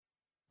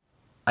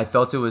I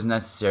felt it was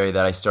necessary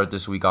that I start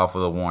this week off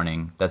with a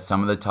warning that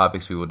some of the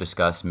topics we will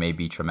discuss may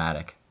be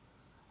traumatic.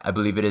 I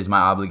believe it is my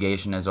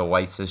obligation as a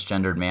white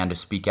cisgendered man to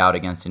speak out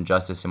against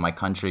injustice in my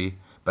country,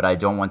 but I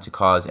don't want to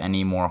cause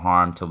any more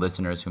harm to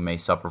listeners who may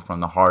suffer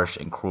from the harsh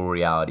and cruel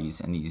realities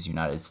in these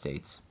United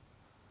States.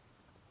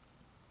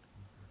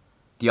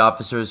 The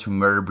officers who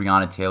murdered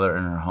Breonna Taylor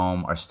in her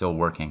home are still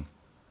working.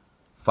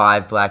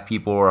 5 black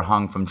people were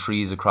hung from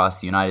trees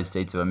across the United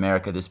States of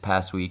America this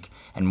past week,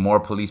 and more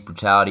police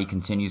brutality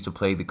continues to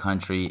plague the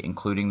country,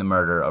 including the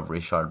murder of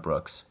Rayshard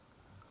Brooks.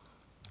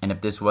 And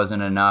if this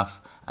wasn't enough,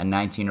 a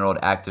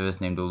 19-year-old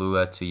activist named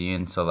Alua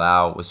Tuyin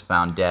Salau was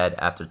found dead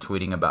after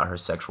tweeting about her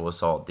sexual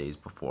assault days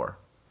before.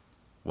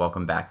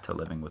 Welcome back to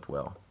Living with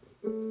Will.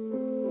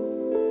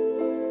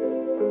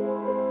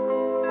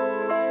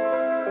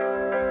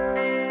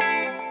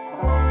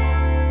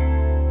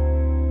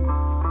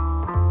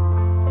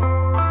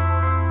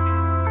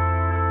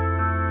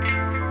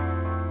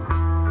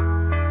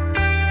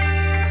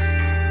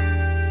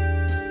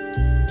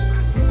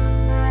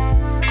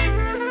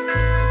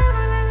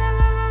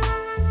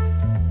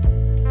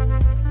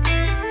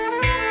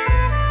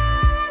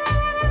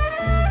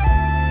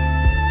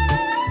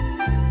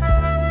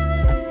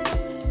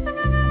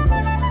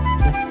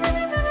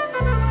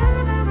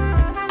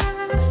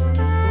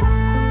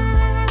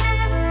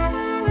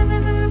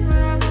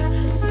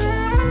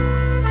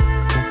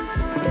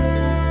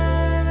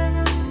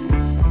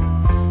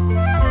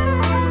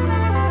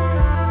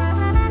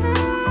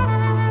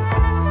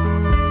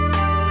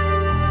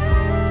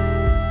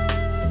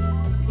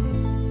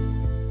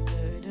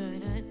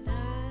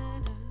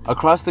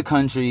 Across the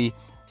country,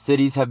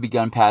 cities have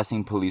begun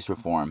passing police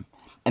reform,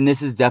 and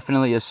this is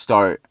definitely a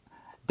start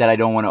that I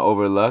don't want to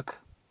overlook.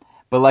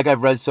 But like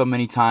I've read so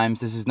many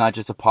times, this is not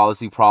just a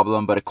policy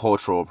problem, but a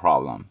cultural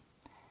problem.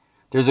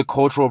 There's a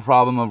cultural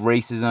problem of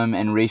racism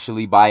and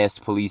racially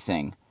biased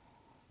policing.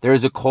 There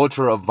is a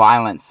culture of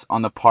violence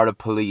on the part of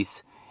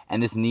police,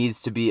 and this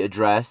needs to be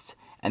addressed,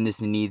 and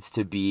this needs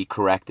to be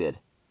corrected.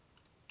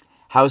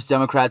 House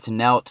Democrats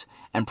knelt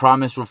and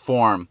promised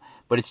reform,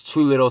 but it's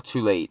too little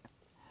too late.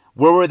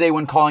 Where were they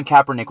when Colin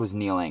Kaepernick was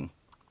kneeling?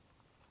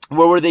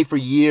 Where were they for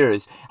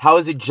years? How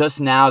is it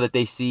just now that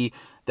they see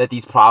that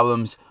these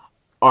problems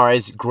are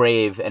as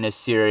grave and as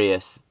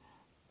serious?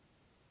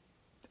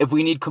 If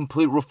we need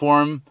complete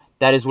reform,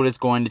 that is what it's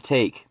going to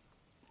take.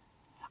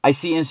 I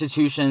see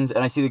institutions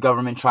and I see the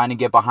government trying to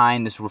get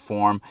behind this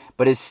reform,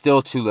 but it's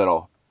still too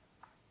little.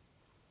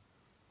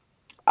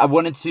 I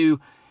wanted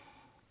to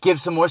give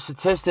some more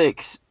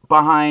statistics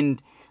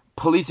behind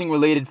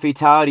policing-related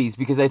fatalities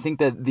because I think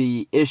that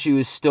the issue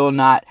is still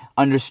not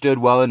understood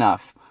well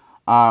enough.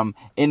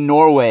 In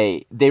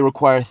Norway, they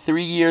require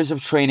 3 years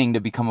of training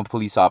to become a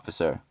police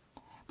officer.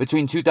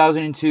 Between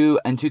 2002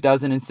 and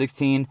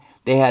 2016,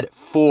 they had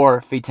 4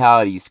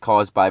 fatalities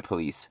caused by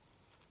police.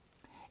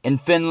 In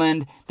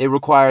Finland, they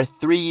require a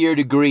 3-year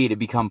degree to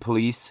become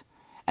police,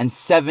 and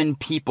 7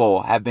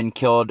 people have been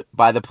killed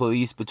by the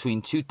police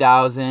between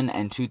 2000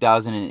 and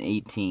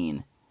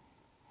 2018.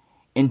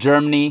 In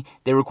Germany,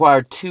 they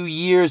require 2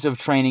 years of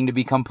training to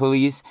become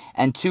police,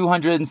 and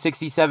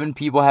 267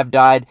 people have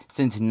died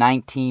since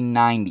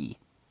 1990.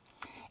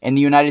 In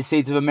the United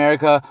States of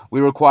America,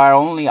 we require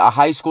only a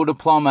high school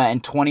diploma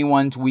and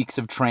 21 weeks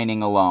of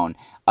training alone.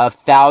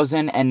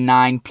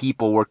 1,009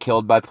 people were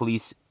killed by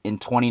police in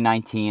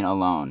 2019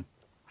 alone.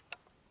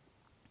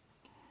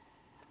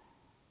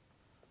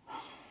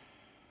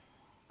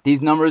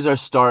 These numbers are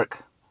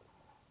stark.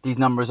 These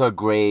numbers are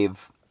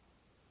grave.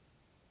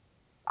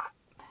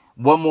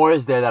 What more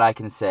is there that I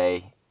can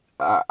say?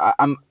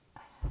 I'm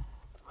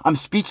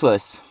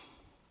speechless.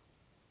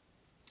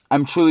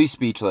 I'm truly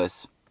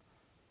speechless.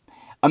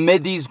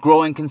 Amid these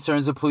growing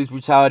concerns of police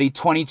brutality,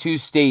 22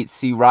 states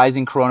see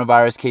rising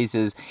coronavirus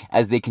cases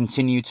as they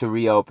continue to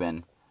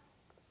reopen.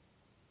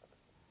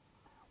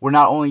 We're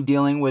not only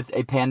dealing with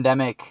a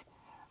pandemic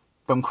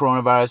from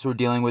coronavirus, we're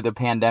dealing with a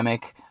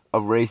pandemic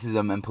of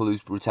racism and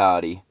police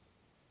brutality.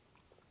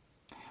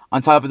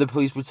 On top of the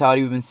police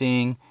brutality we've been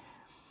seeing,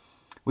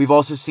 we've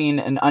also seen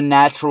an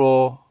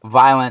unnatural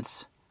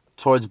violence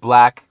towards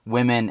black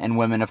women and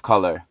women of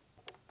color.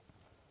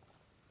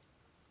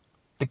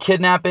 The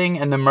kidnapping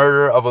and the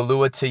murder of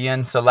Alua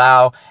Tuyin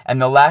Salau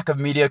and the lack of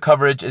media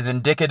coverage is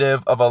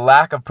indicative of a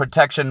lack of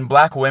protection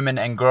black women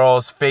and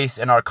girls face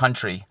in our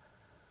country.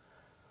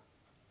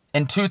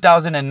 In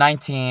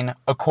 2019,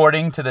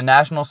 according to the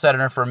National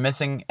Center for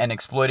Missing and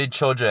Exploited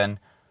Children,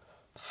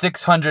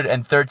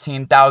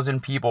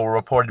 613,000 people were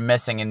reported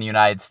missing in the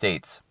United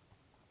States.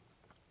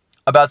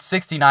 About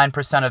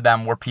 69% of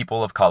them were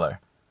people of color.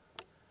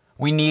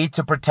 We need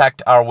to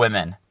protect our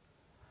women.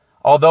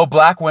 Although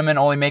black women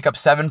only make up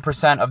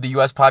 7% of the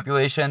U.S.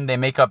 population, they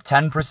make up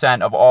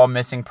 10% of all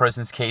missing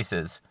persons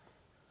cases.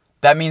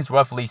 That means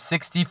roughly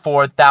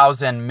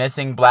 64,000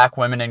 missing black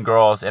women and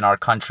girls in our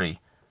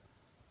country.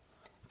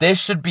 This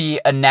should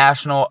be a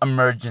national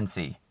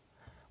emergency.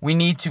 We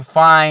need to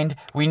find,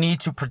 we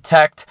need to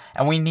protect,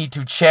 and we need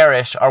to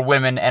cherish our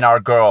women and our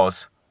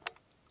girls.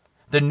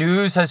 The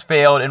news has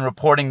failed in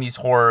reporting these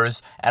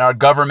horrors, and our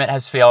government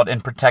has failed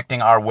in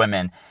protecting our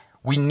women.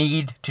 We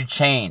need to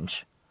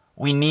change.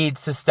 We need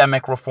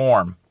systemic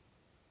reform.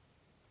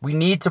 We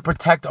need to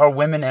protect our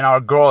women and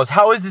our girls.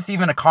 How is this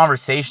even a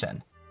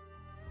conversation?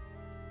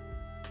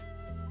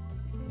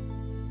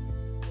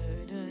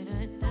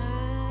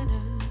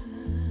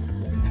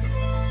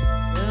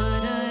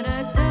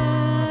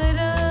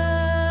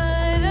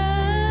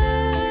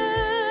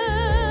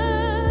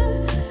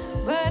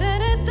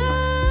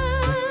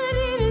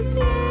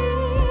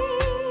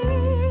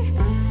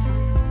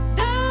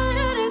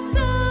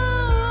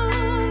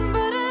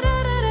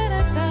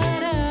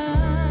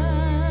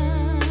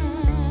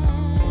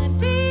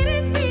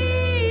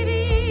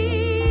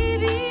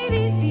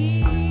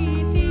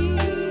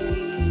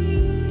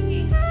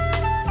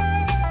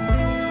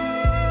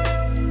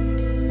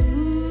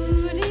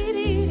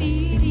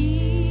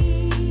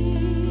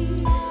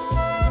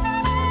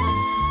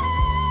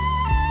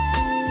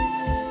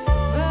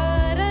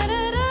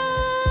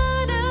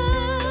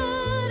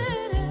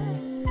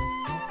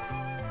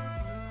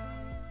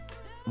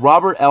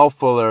 Robert L.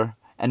 Fuller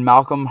and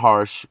Malcolm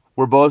Harsh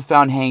were both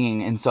found hanging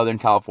in Southern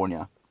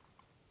California.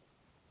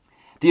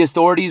 The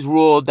authorities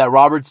ruled that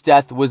Robert's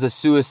death was a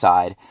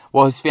suicide,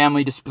 while his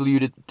family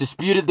disputed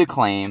the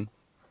claim,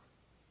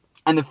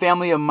 and the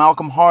family of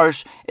Malcolm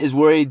Harsh is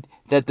worried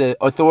that the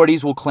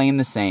authorities will claim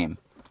the same.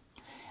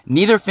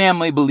 Neither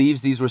family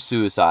believes these were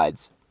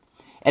suicides.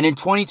 And in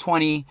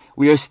 2020,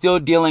 we are still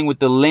dealing with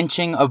the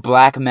lynching of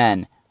black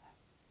men.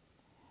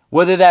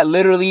 Whether that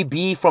literally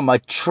be from a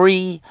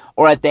tree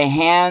or at the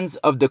hands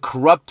of the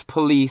corrupt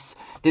police,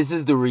 this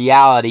is the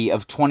reality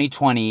of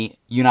 2020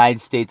 United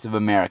States of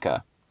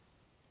America.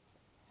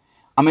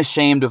 I'm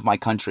ashamed of my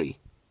country.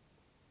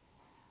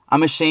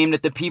 I'm ashamed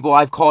that the people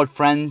I've called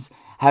friends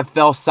have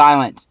fell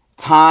silent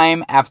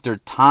time after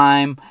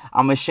time.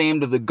 I'm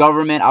ashamed of the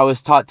government I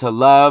was taught to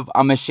love.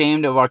 I'm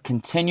ashamed of our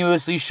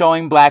continuously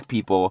showing black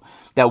people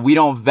that we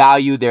don't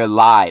value their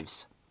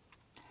lives.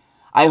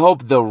 I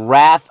hope the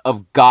wrath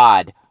of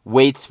God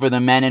waits for the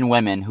men and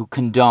women who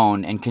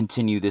condone and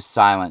continue this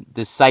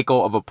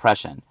cycle of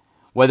oppression,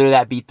 whether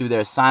that be through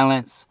their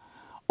silence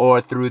or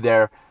through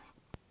their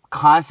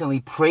constantly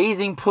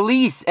praising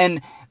police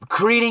and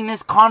creating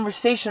this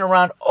conversation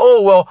around,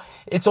 oh, well,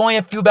 it's only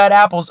a few bad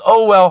apples.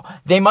 Oh, well,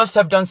 they must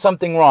have done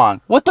something wrong.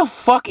 What the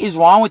fuck is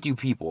wrong with you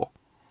people?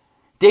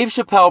 Dave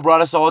Chappelle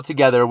brought us all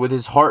together with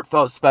his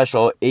heartfelt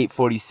special,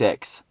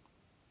 846.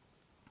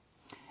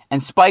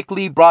 And Spike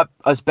Lee brought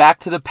us back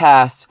to the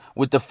past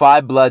with The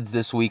Five Bloods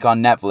this week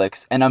on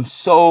Netflix. And I'm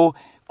so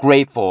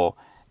grateful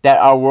that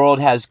our world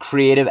has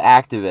creative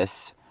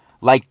activists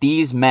like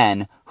these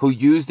men who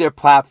use their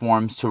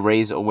platforms to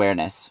raise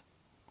awareness.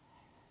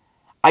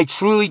 I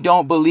truly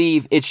don't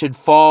believe it should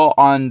fall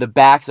on the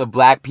backs of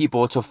black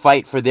people to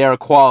fight for their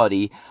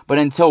equality. But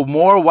until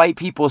more white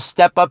people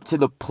step up to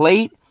the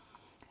plate,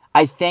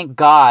 I thank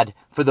God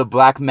for the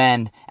black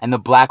men and the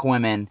black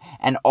women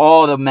and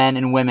all the men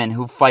and women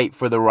who fight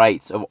for the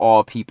rights of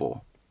all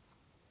people.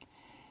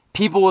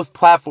 People with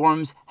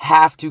platforms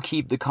have to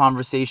keep the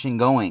conversation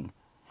going.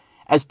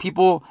 As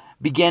people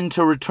begin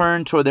to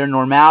return to their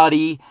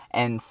normality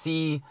and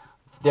see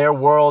their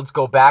worlds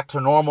go back to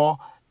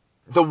normal,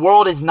 the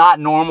world is not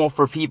normal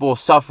for people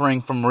suffering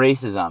from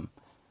racism.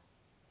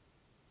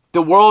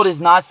 The world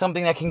is not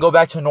something that can go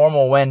back to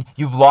normal when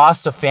you've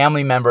lost a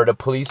family member to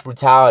police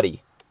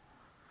brutality.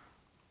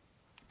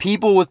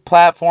 People with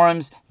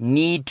platforms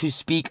need to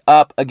speak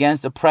up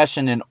against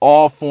oppression in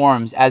all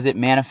forms as it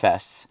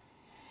manifests.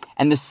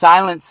 And the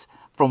silence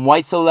from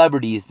white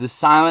celebrities, the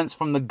silence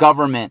from the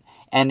government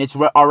and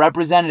our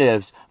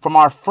representatives, from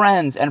our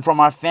friends and from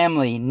our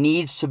family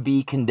needs to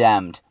be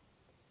condemned.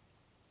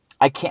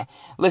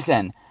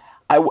 Listen,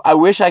 I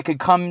wish I could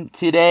come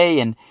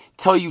today and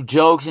tell you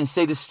jokes and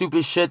say the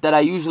stupid shit that I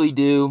usually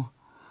do.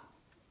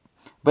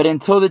 But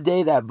until the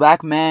day that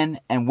black men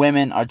and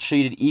women are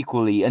treated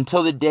equally,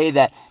 until the day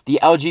that the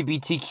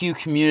LGBTQ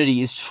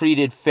community is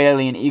treated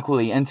fairly and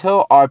equally,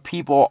 until our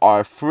people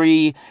are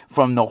free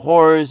from the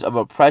horrors of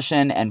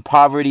oppression and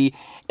poverty,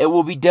 it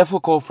will be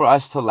difficult for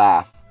us to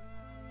laugh.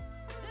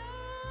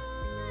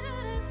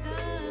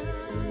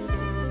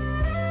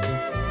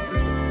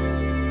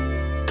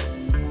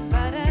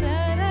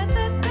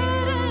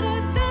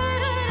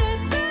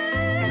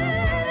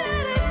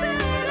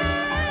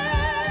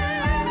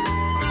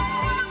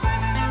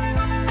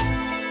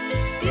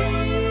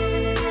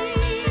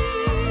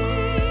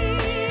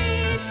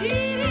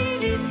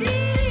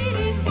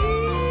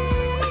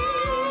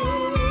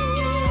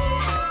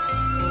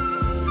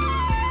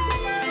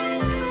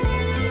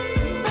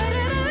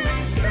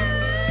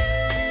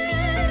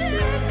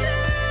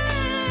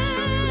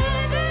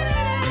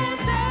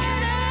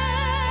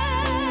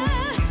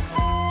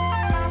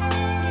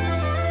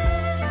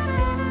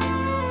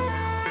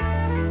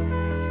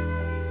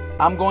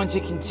 I'm going to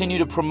continue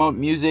to promote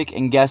music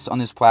and guests on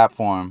this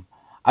platform.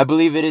 I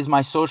believe it is my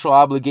social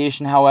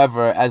obligation,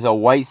 however, as a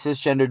white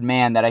cisgendered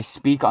man that I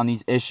speak on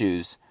these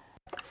issues.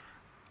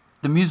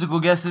 The musical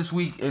guest this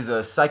week is a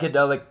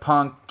psychedelic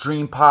punk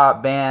dream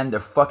pop band. They're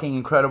fucking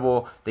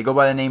incredible. They go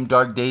by the name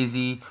Dark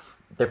Daisy.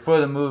 They're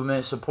for the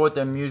movement. Support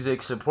their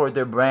music. Support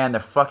their brand.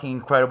 They're fucking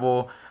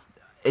incredible.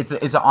 It's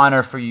an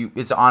honor for you.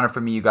 It's an honor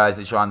for me, you guys,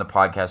 that you're on the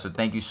podcast. So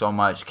thank you so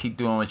much. Keep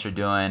doing what you're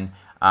doing.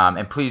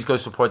 And please go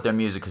support their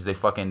music because they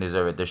fucking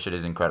deserve it. Their shit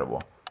is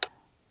incredible.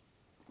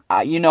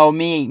 You know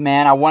me,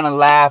 man. I want to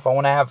laugh. I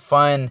want to have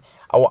fun.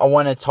 I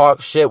want to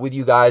talk shit with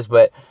you guys,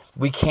 but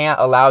we can't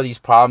allow these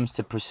problems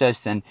to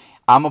persist. And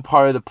I'm a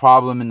part of the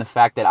problem in the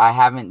fact that I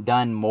haven't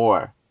done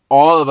more.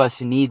 All of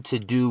us need to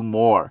do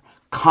more.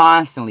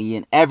 Constantly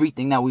in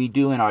everything that we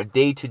do in our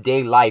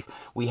day-to-day life,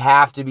 we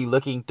have to be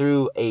looking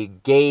through a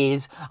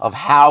gaze of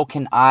how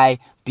can I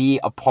be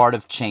a part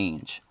of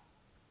change.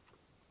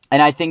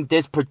 And I think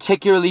this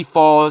particularly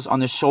falls on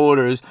the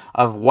shoulders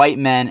of white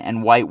men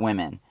and white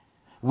women.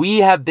 We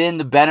have been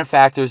the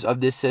benefactors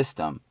of this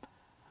system.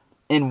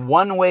 In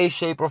one way,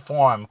 shape, or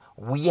form,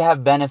 we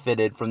have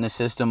benefited from the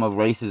system of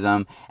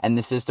racism and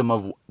the system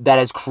of that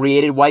has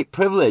created white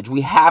privilege.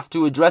 We have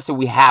to address it.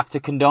 We have to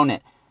condone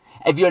it.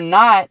 If you're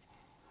not,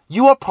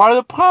 you are part of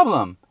the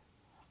problem.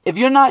 If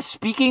you're not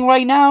speaking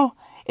right now,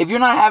 if you're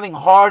not having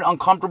hard,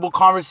 uncomfortable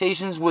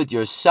conversations with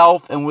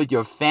yourself and with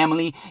your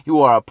family,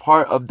 you are a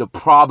part of the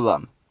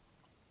problem.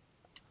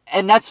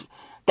 And that's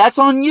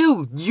on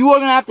you. You are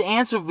going to have to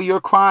answer for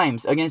your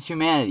crimes against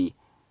humanity.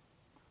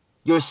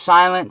 Your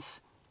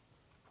silence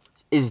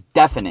is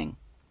deafening.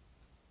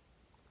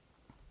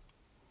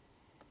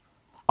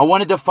 I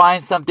wanted to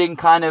find something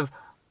kind of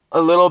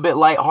a little bit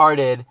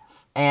lighthearted,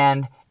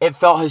 and it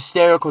felt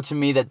hysterical to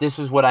me that this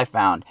is what I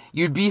found.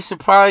 You'd be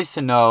surprised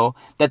to know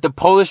that the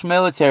Polish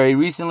military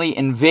recently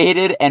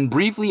invaded and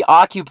briefly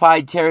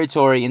occupied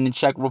territory in the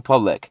Czech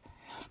Republic.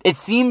 It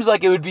seems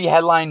like it would be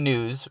headline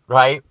news,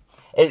 right?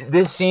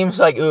 This seems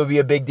like it would be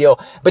a big deal,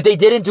 but they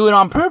didn't do it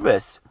on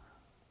purpose.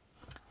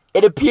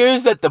 It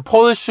appears that the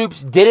Polish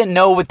troops didn't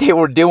know what they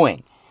were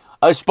doing.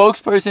 A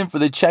spokesperson for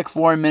the Czech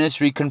Foreign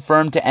Ministry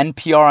confirmed to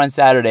NPR on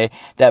Saturday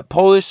that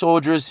Polish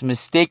soldiers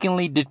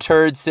mistakenly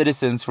deterred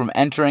citizens from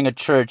entering a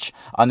church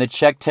on the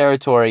Czech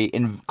territory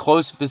in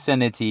close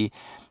vicinity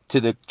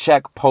to the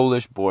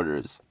Czech-Polish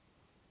borders.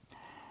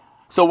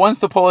 So once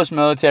the Polish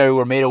military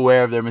were made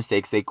aware of their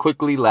mistakes, they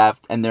quickly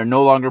left, and they're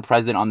no longer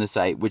present on the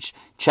site, which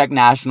Czech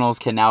nationals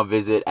can now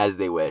visit as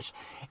they wish.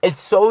 It's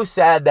so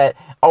sad that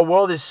our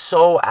world is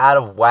so out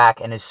of whack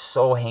and is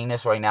so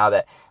heinous right now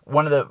that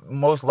one of the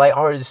most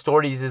lighthearted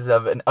stories is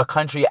of a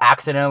country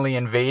accidentally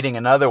invading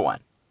another one.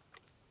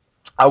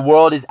 Our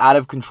world is out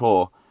of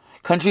control.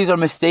 Countries are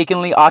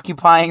mistakenly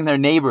occupying their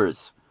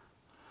neighbors.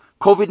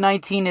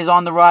 COVID-19 is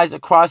on the rise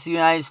across the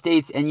United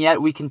States, and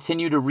yet we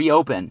continue to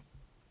reopen.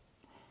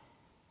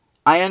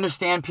 I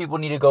understand people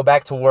need to go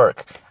back to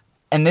work.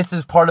 And this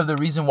is part of the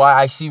reason why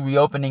I see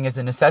reopening as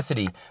a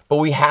necessity. But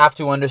we have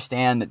to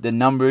understand that the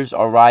numbers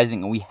are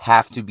rising and we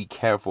have to be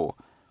careful.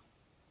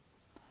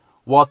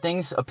 While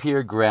things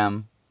appear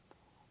grim,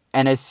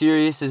 and as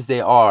serious as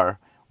they are,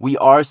 we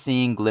are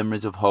seeing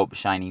glimmers of hope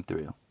shining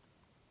through.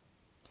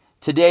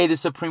 Today, the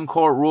Supreme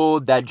Court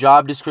ruled that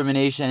job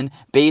discrimination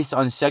based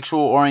on sexual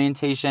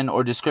orientation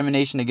or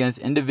discrimination against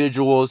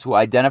individuals who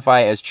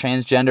identify as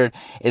transgendered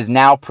is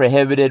now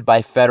prohibited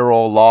by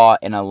federal law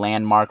in a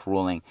landmark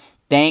ruling.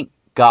 Thank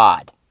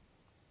God.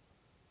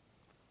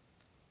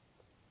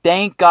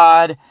 Thank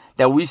God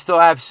that we still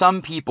have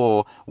some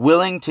people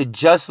willing to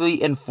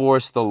justly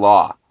enforce the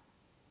law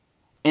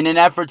in an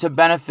effort to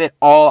benefit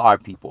all our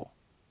people.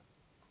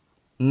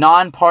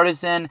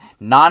 Non-partisan,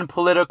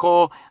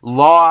 non-political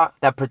law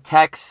that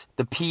protects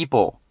the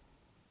people.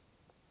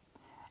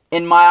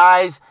 In my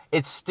eyes,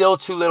 it's still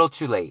too little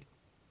too late.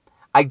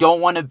 I don't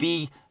want to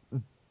be,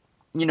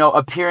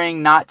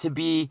 appearing not to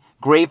be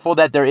grateful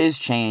that there is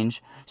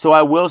change. So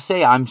I will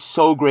say I'm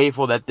so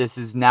grateful that this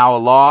is now a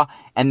law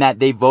and that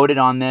they voted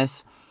on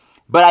this.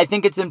 But I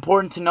think it's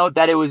important to note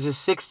that it was a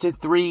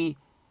 6-3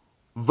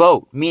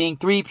 vote, meaning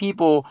 3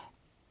 people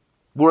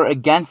were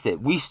against it.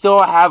 We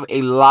still have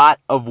a lot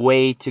of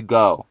way to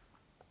go.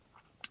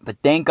 But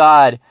thank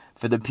God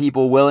for the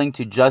people willing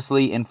to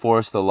justly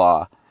enforce the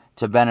law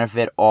to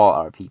benefit all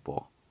our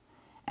people.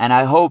 And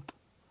I hope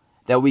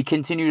that we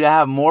continue to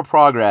have more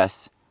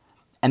progress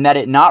and that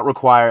it not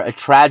require a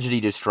tragedy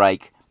to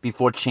strike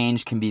before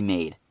change can be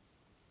made.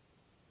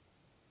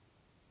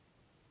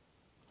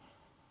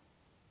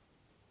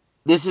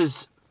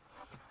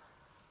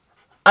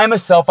 I'm a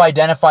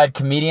self-identified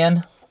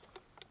comedian.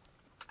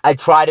 I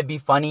try to be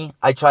funny.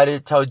 I try to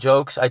tell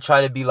jokes. I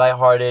try to be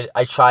lighthearted.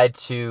 I try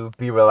to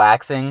be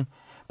relaxing.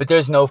 But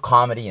there's no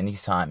comedy in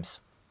these times.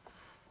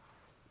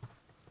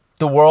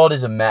 The world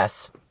is a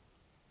mess.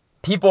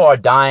 People are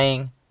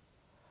dying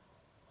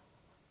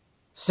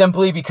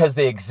simply because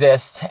they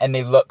exist and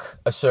they look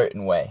a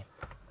certain way.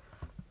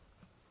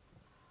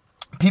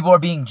 People are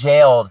being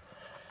jailed.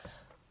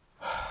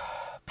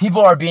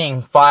 People are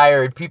being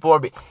fired. People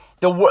are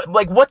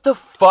what the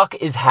fuck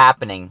is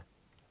happening?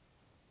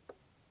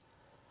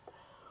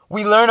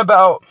 We learn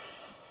about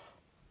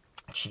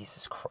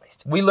Jesus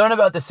Christ. We learn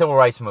about the civil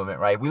rights movement,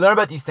 right? We learn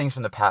about these things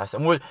from the past.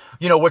 And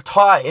we're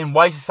taught in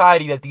white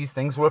society that these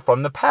things were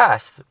from the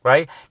past,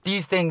 right?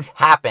 These things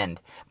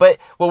happened. But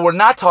what we're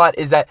not taught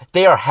is that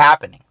they are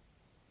happening.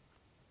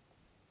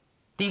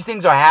 These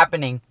things are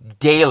happening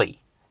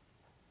daily.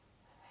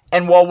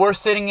 And while we're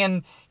sitting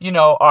in,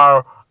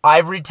 our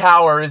ivory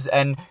towers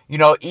and,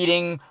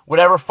 eating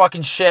whatever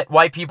fucking shit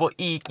white people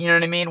eat, you know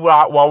what I mean?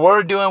 While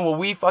we're doing what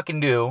we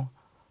fucking do,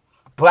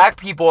 black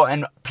people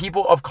and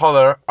people of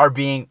color are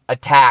being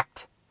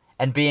attacked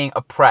and being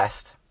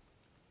oppressed.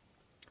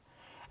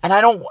 And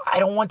I don't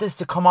want this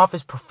to come off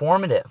as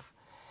performative.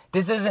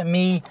 This isn't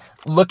me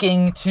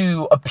looking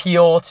to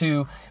appeal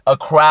to a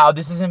crowd.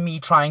 This isn't me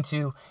trying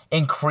to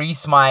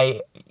increase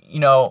my,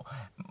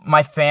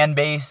 my fan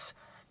base.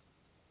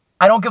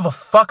 I don't give a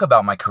fuck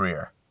about my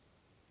career.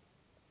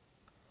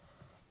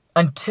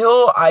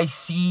 Until I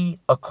see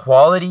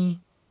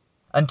equality,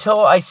 until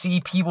I see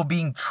people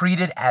being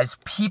treated as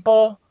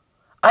people,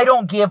 I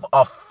don't give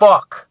a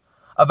fuck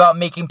about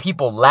making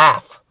people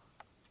laugh.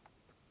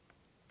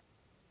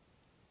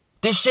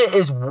 This shit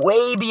is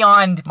way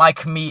beyond my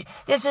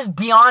This is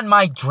beyond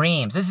my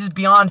dreams. This is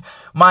beyond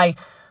my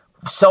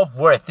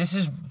self-worth. This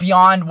is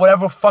beyond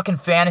whatever fucking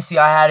fantasy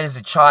I had as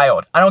a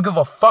child. I don't give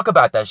a fuck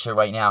about that shit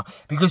right now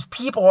because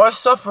people are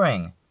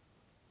suffering.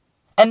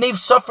 And they've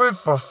suffered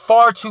for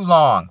far too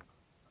long.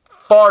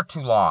 Far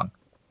too long.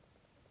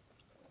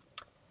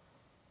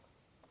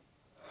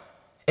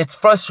 It's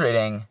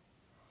frustrating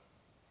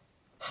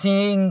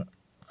seeing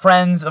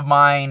friends of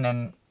mine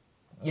and,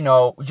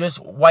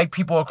 just white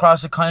people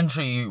across the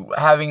country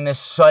having this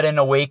sudden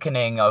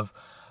awakening of,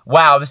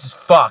 wow, this is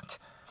fucked.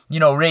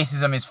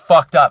 Racism is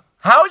fucked up.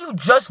 How are you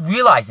just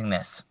realizing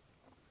this?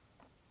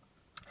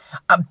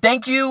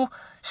 Thank you,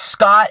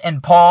 Scott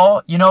and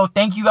Paul.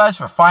 Thank you guys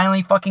for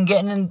finally fucking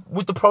getting in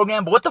with the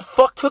program. But what the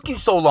fuck took you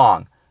so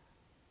long?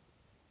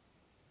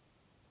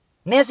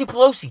 Nancy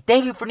Pelosi,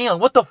 thank you for kneeling.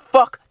 What the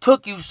fuck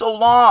took you so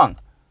long?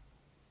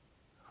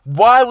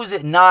 Why was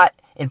it not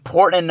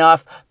important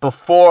enough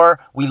before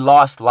we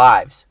lost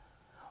lives?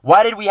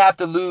 Why did we have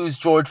to lose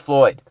George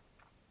Floyd?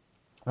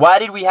 Why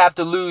did we have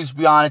to lose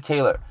Breonna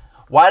Taylor?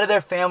 Why do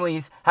their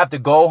families have to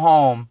go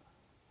home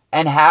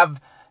and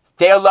have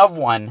their loved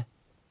one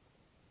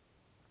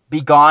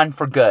be gone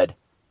for good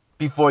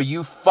before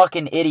you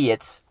fucking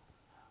idiots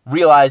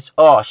realize,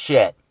 oh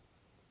shit,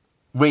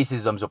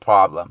 racism's a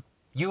problem?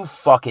 You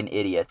fucking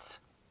idiots.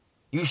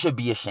 You should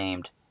be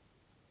ashamed.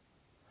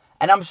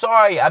 And I'm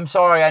sorry.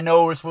 I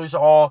know we're supposed to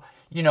all,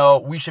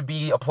 we should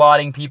be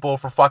applauding people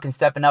for fucking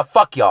stepping up.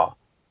 Fuck y'all.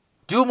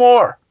 Do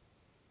more.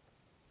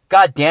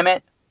 God damn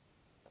it.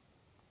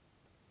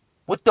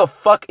 What the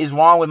fuck is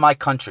wrong with my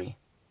country?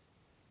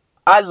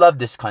 I love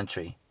this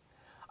country.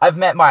 I've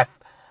met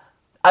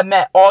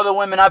all the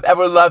women I've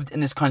ever loved in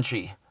this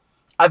country.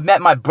 I've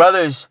met my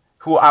brothers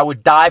who I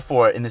would die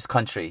for in this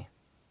country.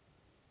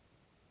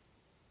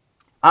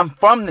 I'm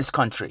from this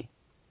country.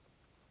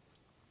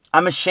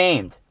 I'm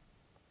ashamed.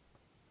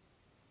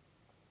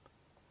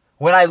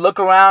 When I look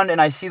around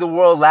and I see the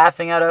world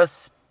laughing at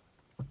us,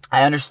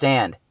 I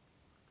understand.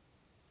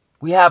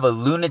 We have a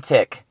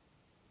lunatic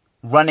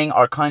running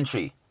our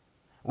country.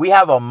 We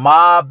have a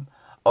mob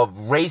of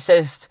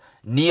racist,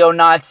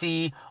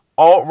 neo-Nazi,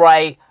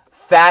 alt-right,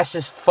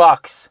 fascist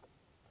fucks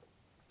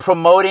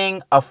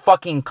promoting a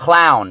fucking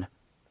clown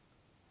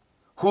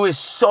who is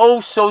so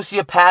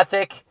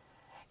sociopathic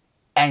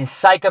and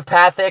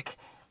psychopathic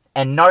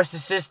and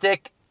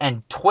narcissistic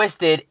and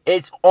twisted,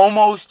 it's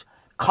almost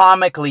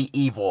comically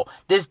evil.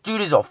 This dude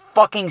is a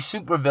fucking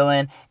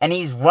supervillain and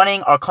he's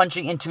running our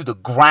country into the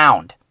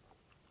ground.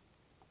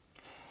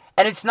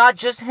 And it's not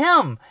just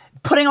him.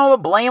 Putting all the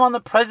blame on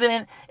the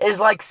president is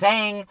like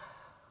saying,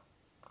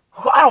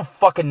 I don't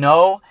fucking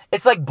know.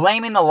 It's like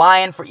blaming the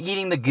lion for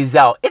eating the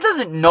gazelle. It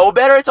doesn't know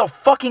better. It's a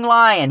fucking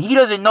lion. He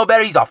doesn't know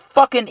better. He's a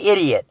fucking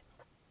idiot.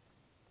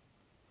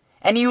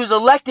 And he was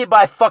elected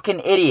by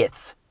fucking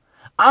idiots.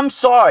 I'm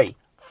sorry.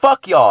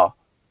 Fuck y'all.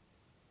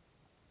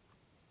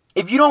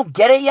 If you don't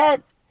get it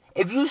yet,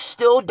 if you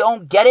still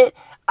don't get it,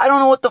 I don't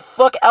know what the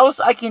fuck else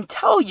I can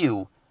tell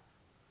you.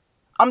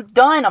 I'm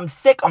done. I'm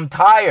sick. I'm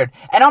tired.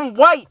 And I'm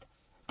white.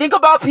 Think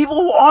about people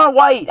who aren't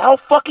white. How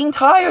fucking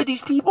tired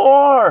these people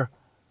are.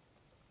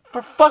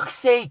 For fuck's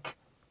sake.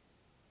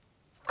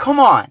 Come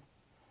on.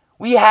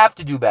 We have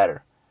to do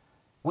better.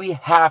 We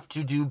have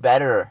to do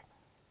better.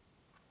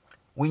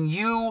 When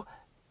you,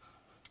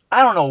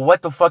 I don't know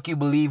what the fuck you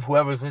believe,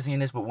 whoever's listening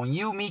to this, but when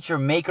you meet your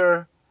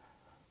maker,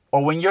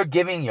 or when you're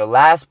giving your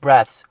last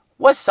breaths,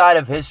 what side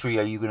of history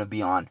are you going to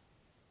be on?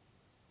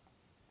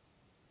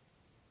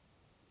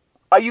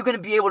 Are you going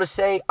to be able to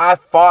say, I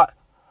fought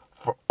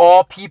for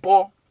all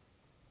people?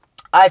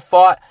 I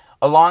fought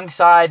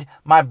alongside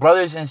my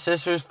brothers and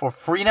sisters for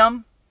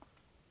freedom?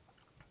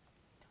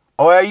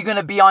 Or are you going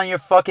to be on your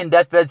fucking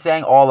deathbed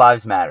saying all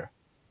lives matter?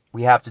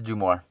 We have to do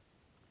more.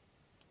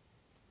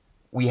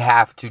 We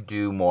have to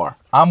do more.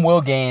 I'm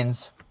Will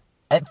Gaines.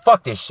 And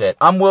fuck this shit.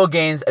 I'm Will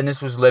Gaines, and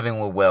this was Living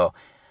with Will.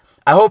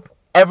 I hope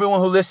everyone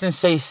who listens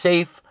stays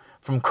safe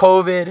from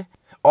COVID.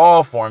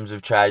 all forms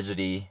of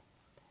tragedy,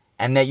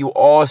 and that you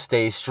all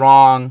stay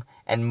strong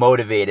and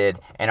motivated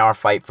in our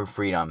fight for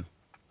freedom.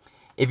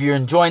 If you're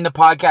enjoying the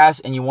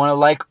podcast and you want to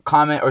like,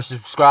 comment, or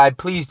subscribe,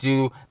 please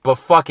do. But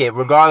fuck it.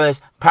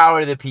 Regardless,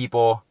 power to the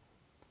people.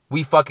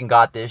 We fucking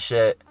got this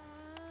shit.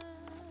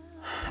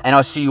 And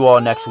I'll see you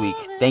all next week.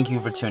 Thank you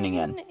for tuning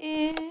in.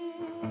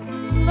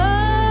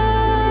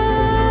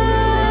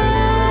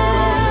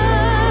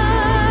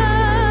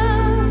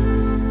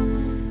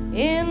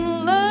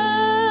 In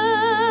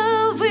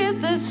love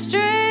with the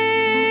stranger,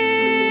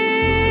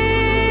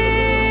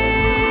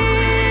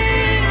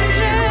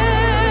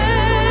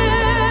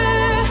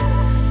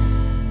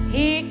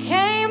 he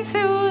came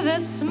through the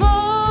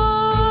smoke.